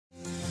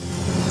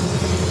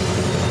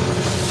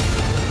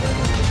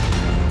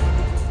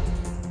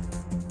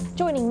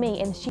Joining me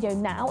in the studio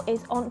now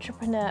is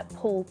entrepreneur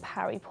Paul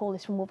Parry. Paul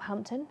is from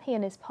Wolverhampton. He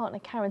and his partner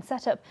Karen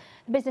set up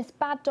the business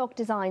Bad Dog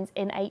Designs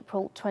in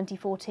April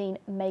 2014,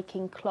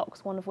 making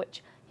clocks, one of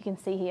which you can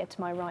see here to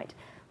my right.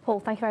 Paul,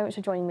 thank you very much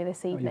for joining me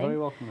this evening. You're very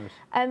welcome,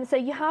 Liz. So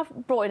you have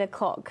brought in a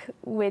clock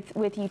with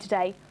you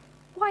today.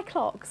 Why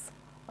clocks?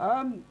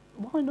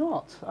 Why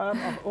not?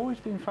 I've always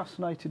been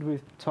fascinated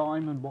with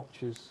time and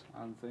watches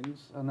and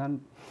things, and then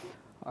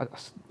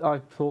I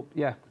thought,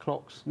 yeah,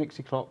 clocks,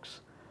 Nixie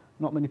clocks.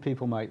 Not many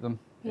people make them.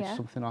 Yeah. It's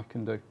something I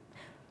can do.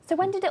 So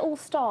when did it all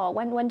start?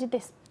 When did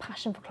this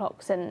passion for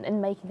clocks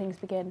and making things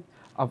begin?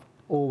 I've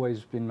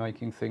always been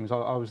making things. I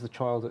was the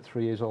child at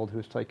 3 years old who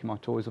was taking my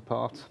toys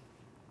apart.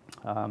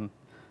 I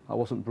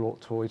wasn't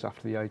brought toys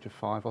after the age of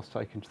 5. I was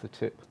taken to the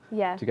tip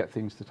to get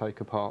things to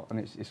take apart, and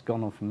it's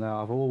gone on from there.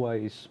 I've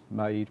always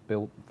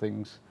built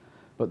things,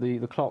 but the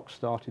clock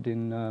started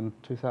in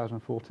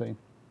 2014.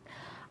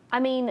 I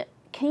mean,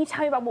 can you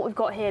tell me about what we've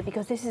got here?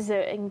 Because this is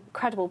an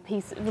incredible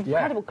piece, an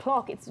incredible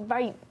clock. It's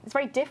very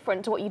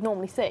different to what you'd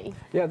normally see.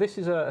 Yeah, this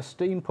is a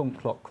steampunk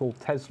clock called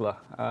Tesla,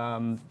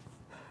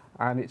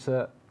 and it's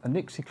a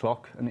Nixie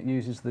clock, and it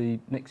uses the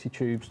Nixie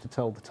tubes to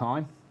tell the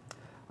time.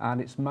 And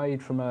it's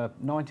made from a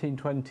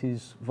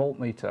 1920s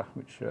voltmeter,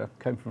 which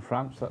came from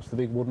France. That's the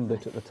big wooden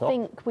bit at the top. I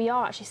think we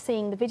are actually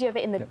seeing the video of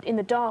it in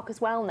the dark as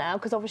well now,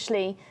 because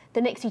obviously the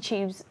Nixie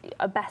tubes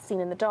are best seen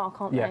in the dark,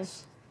 aren't they?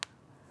 Yes.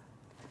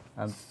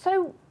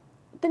 So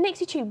the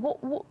Nixie tube,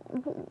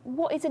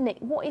 what is the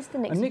Nixie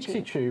tube? A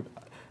Nixie tube,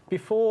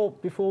 before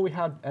we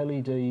had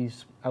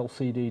LEDs,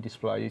 LCD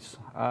displays,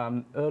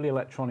 early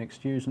electronics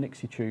used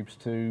Nixie tubes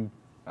to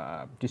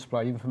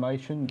display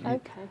information.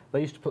 Okay. They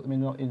used to put them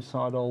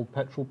inside old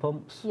petrol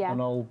pumps and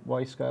old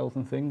weigh scales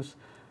and things,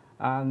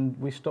 and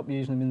we stopped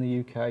using them in the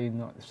UK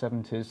in like the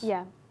 70s.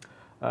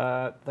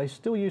 Yeah. They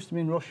still used them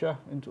in Russia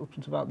up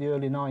until about the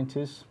early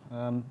 90s.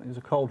 It was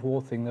a Cold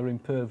War thing. They're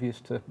impervious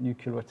to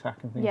nuclear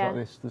attack and things like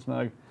this. There's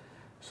no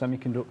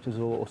semiconductors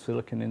or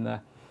silicon in there,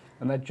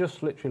 and they're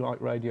just literally like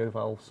radio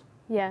valves.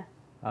 Yeah.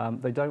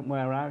 They don't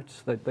wear out.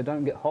 They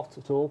don't get hot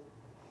at all.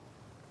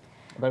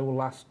 They will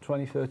last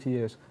 20, 30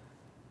 years.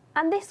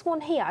 And this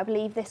one here, I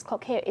believe this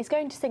clock here, is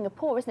going to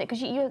Singapore, isn't it?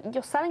 Because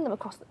you're selling them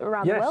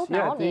around the world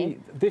now, aren't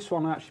you? This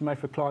one I actually made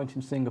for a client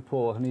in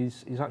Singapore, and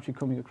he's actually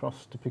coming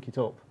across to pick it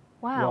up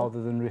rather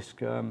than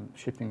risk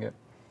shipping it.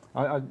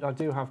 I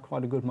do have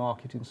quite a good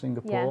market in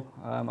Singapore.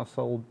 I've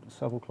sold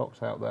several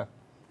clocks out there.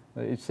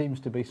 It seems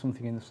to be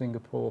something in the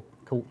Singapore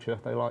culture.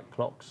 They like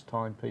clocks,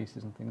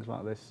 timepieces and things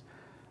like this.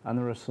 And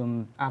there are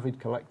some avid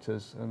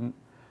collectors, and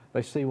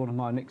they see one of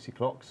my Nixie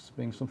clocks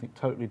being something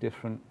totally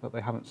different that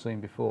they haven't seen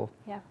before,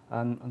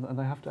 and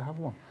they have to have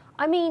one.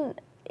 I mean,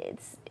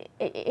 it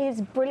is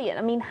brilliant.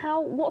 I mean,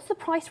 what's the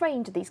price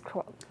range of these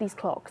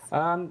clocks?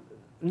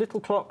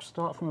 Little clocks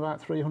start from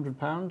about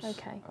 £300.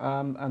 Okay.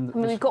 And I mean,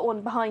 we've got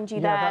one behind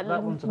you there,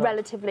 that one's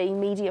relatively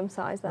medium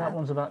size there. That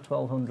one's about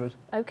 £1,200.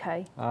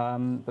 Okay.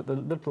 But the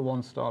little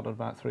ones start at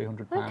about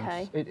 £300.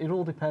 Okay. It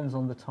all depends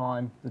on the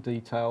time, the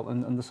detail,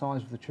 and the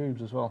size of the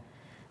tubes as well.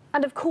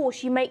 And of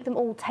course, you make them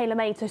all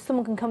tailor-made, so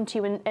someone can come to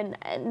you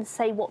and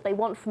say what they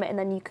want from it, and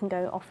then you can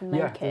go off and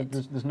make it.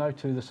 There's no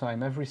two the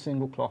same. Every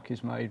single clock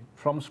is made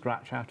from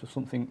scratch out of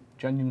something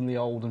genuinely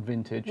old and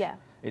vintage. Yeah.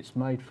 It's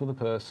made for the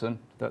person,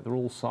 that they're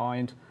all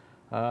signed.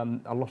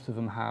 A lot of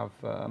them have,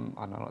 I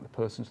don't know, like the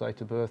person's date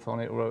of birth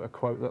on it or a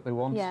quote that they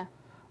want. Yeah.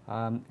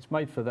 It's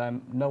made for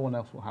them. No one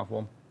else will have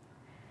one.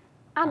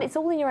 And it's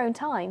all in your own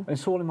time?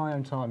 It's all in my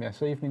own time,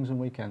 yes, evenings and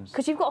weekends.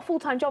 Because you've got a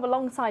full-time job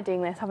alongside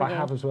doing this, haven't you? I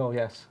have as well,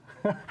 yes.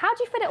 How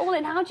do you fit it all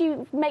in? How do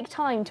you make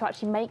time to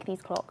actually make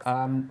these clocks?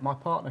 My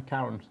partner,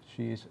 Karen,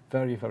 she is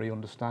very, very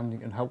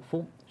understanding and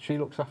helpful. She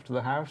looks after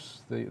the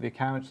house, the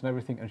accounts and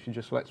everything, and she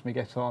just lets me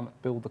get on,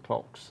 build the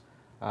clocks,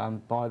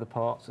 buy the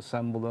parts,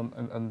 assemble them,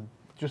 and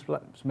just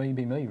lets me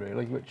be me,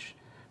 really, which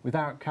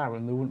without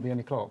Karen, there wouldn't be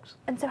any clocks.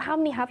 And so how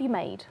many have you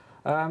made?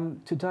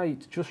 To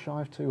date, just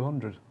shy of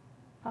 200.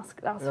 That's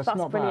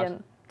brilliant.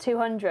 Bad.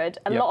 200,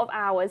 a lot of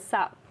hours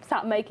sat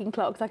making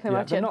clocks, I can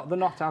imagine. They're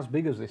not as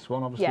big as this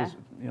one, obviously.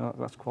 You know,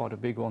 that's quite a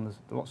big one. There's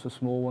lots of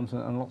small ones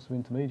and lots of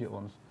intermediate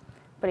ones.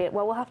 Brilliant.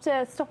 Well, we'll have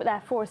to stop it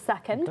there for a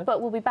second,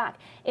 but we'll be back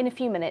in a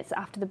few minutes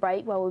after the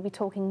break, where we'll be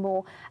talking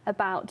more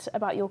about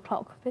your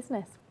clock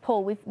business.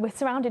 Paul, we're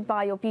surrounded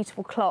by your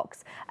beautiful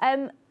clocks.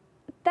 They're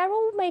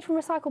all made from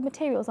recycled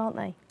materials, aren't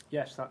they?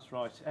 Yes, that's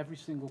right. Every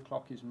single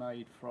clock is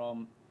made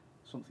from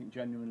something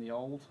genuinely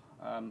old,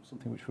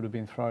 something which would have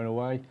been thrown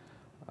away.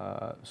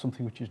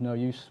 Something which is no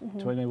use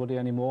to anybody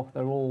anymore.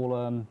 They're all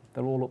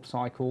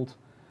upcycled.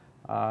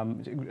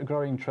 It's a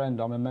growing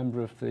trend. I'm a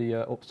member of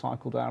the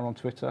Upcycled Hour on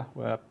Twitter,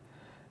 where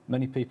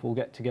many people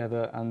get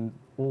together and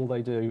all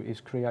they do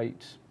is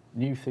create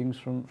new things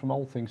from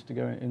old things to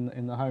go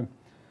in the home.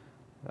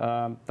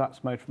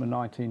 That's made from a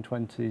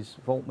 1920s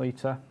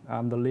voltmeter,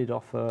 and the lid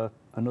off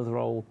another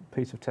old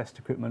piece of test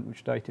equipment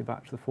which dated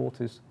back to the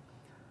 40s.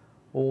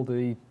 All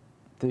the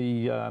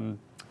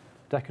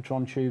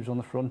Decatron tubes on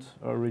the front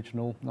are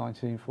original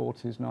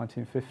 1940s,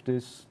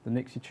 1950s. The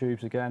Nixie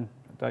tubes, again,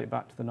 date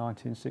back to the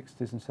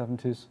 1960s and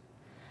 70s.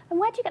 And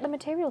where do you get the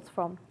materials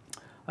from?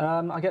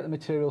 I get the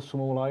materials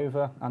from all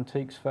over,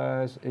 antiques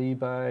fairs,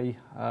 eBay,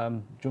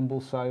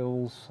 jumble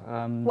sales.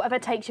 Whatever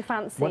takes your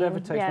fancy. Whatever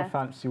takes my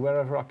fancy,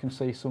 wherever I can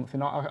see something.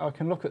 I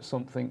can look at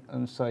something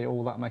and say,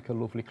 oh, that make a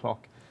lovely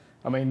clock.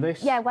 I mean,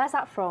 this... Yeah, where's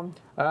that from?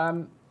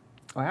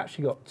 I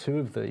actually got 2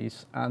 of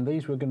these, and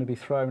these were going to be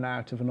thrown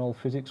out of an old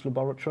physics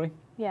laboratory.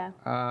 Yeah.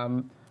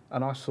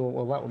 And I thought,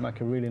 well, that would make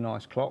a really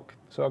nice clock.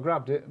 So I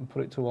grabbed it and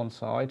put it to one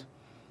side,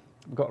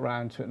 got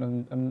round to it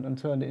and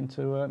turned it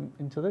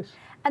into this.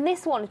 And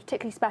this one is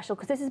particularly special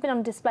because this has been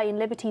on display in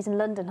Liberties in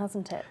London,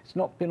 hasn't it? It's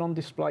not been on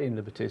display in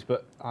Liberties,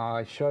 but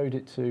I showed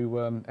it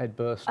to Ed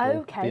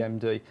Burstall, the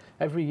MD.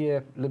 Every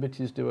year,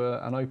 Liberties do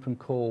an open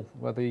call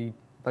where they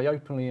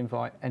openly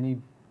invite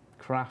any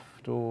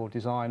craft or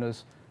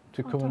designers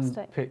to come and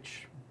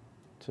pitch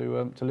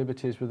to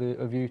Liberties with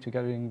a view to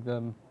getting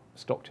them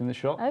stocked in the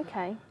shop.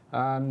 Okay.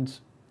 And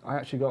I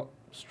actually got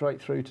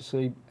straight through to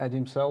see Ed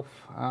himself,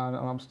 and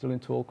I'm still in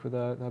talk with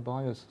their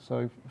buyers,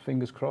 so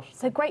fingers crossed.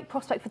 So great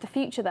prospect for the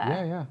future there.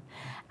 Yeah, yeah.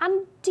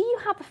 And do you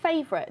have a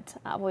favourite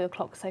out of all your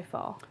clocks so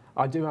far?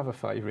 I do have a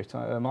favourite.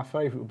 My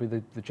favourite would be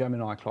the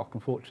Gemini clock.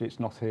 Unfortunately, it's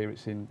not here,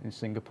 it's in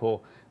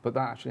Singapore, but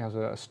that actually has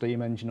a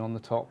steam engine on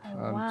the top.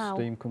 Oh, wow.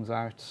 Steam comes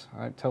out,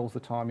 it tells the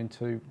time in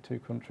two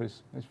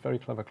countries. It's a very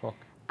clever clock.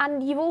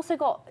 And you've also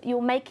got,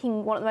 you're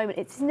making one at the moment,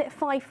 isn't it a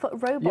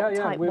 5-foot robot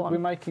type one? We're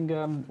making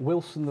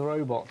Wilson the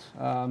robot.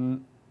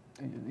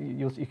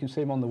 You can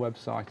see him on the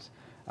website.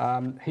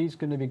 He's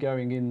going to be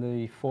going in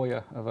the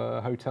foyer of a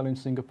hotel in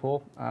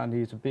Singapore, and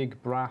he's a big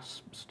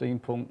brass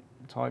steampunk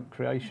type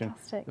creation.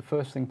 Fantastic. The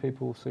first thing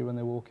people will see when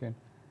they walk in.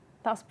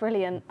 That's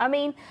brilliant. I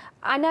mean,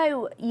 I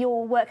know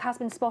your work has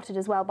been spotted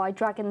as well by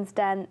Dragon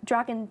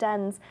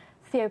Den's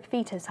Theo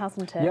Pavitas,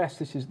 hasn't it? Yes,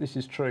 this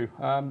is true.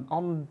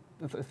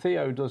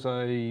 Theo does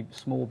a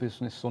Small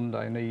Business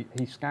Sunday, and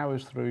he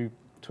scours through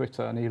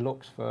Twitter and he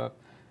looks for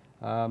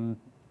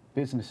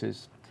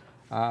businesses,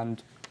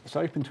 and it's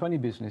open to any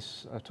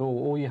business at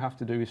all. All you have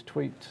to do is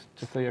tweet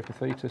to Theo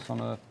Pavitas on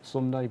a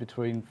Sunday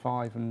between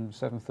 5 and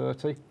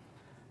 7:30.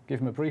 Give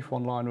him a brief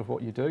one-liner of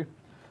what you do,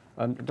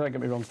 and don't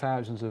get me wrong,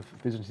 thousands of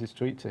businesses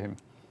tweet to him.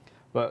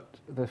 But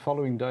the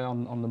following day,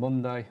 on the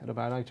Monday at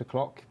about 8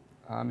 o'clock,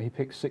 he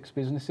picks 6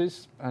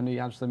 businesses and he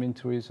adds them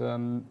into his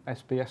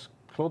SBS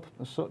club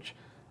as such.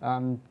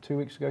 And 2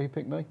 weeks ago he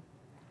picked me,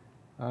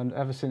 and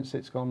ever since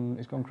it's gone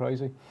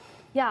crazy.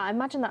 Yeah, I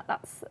imagine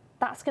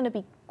that's going to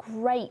be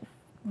great.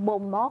 Well,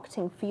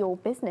 marketing for your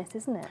business,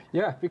 isn't it?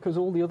 Yeah, because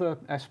all the other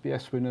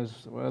SBS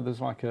winners,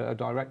 there's like a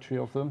directory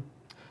of them,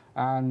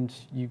 and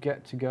you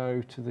get to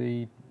go to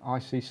the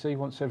ICC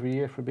once every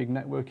year for a big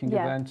networking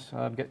event,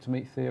 get to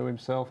meet Theo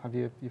himself, have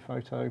your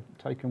photo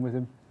taken with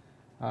him,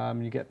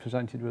 you get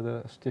presented with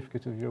a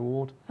certificate of your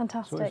award.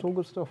 Fantastic. So it's all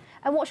good stuff.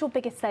 And what's your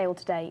biggest sale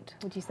to date,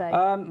 would you say?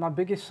 My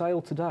biggest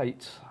sale to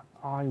date,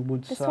 I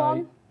would say... This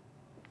one?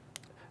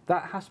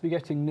 That has to be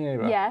getting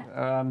nearer.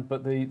 Yeah.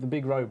 But the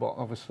big robot,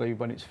 obviously,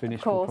 when it's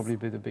finished, will probably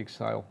be the big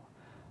sale.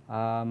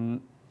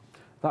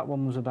 That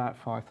one was about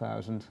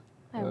 5,000.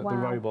 Oh, wow. The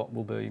robot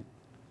will be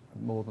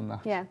more than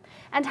that. Yeah.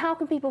 And how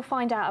can people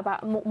find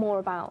out more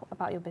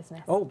about your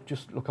business? Oh,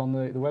 just look on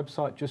the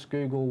website. Just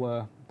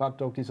Google Bad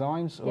Dog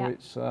Designs, or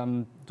it's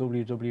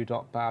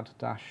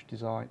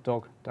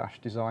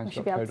www.bad-dog-designs.co.uk. You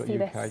should be able to see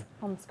this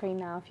on the screen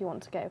now if you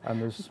want to go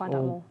and find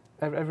out more.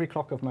 Every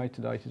clock I've made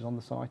to date is on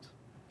the site.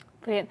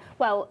 Brilliant.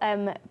 Well,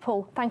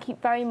 Paul, thank you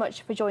very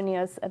much for joining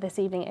us this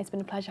evening. It's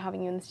been a pleasure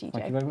having you in the studio.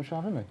 Thank you very much for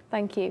having me.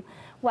 Thank you.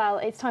 Well,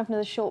 it's time for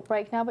another short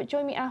break now, but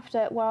join me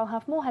after where I'll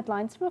have more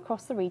headlines from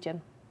across the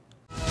region.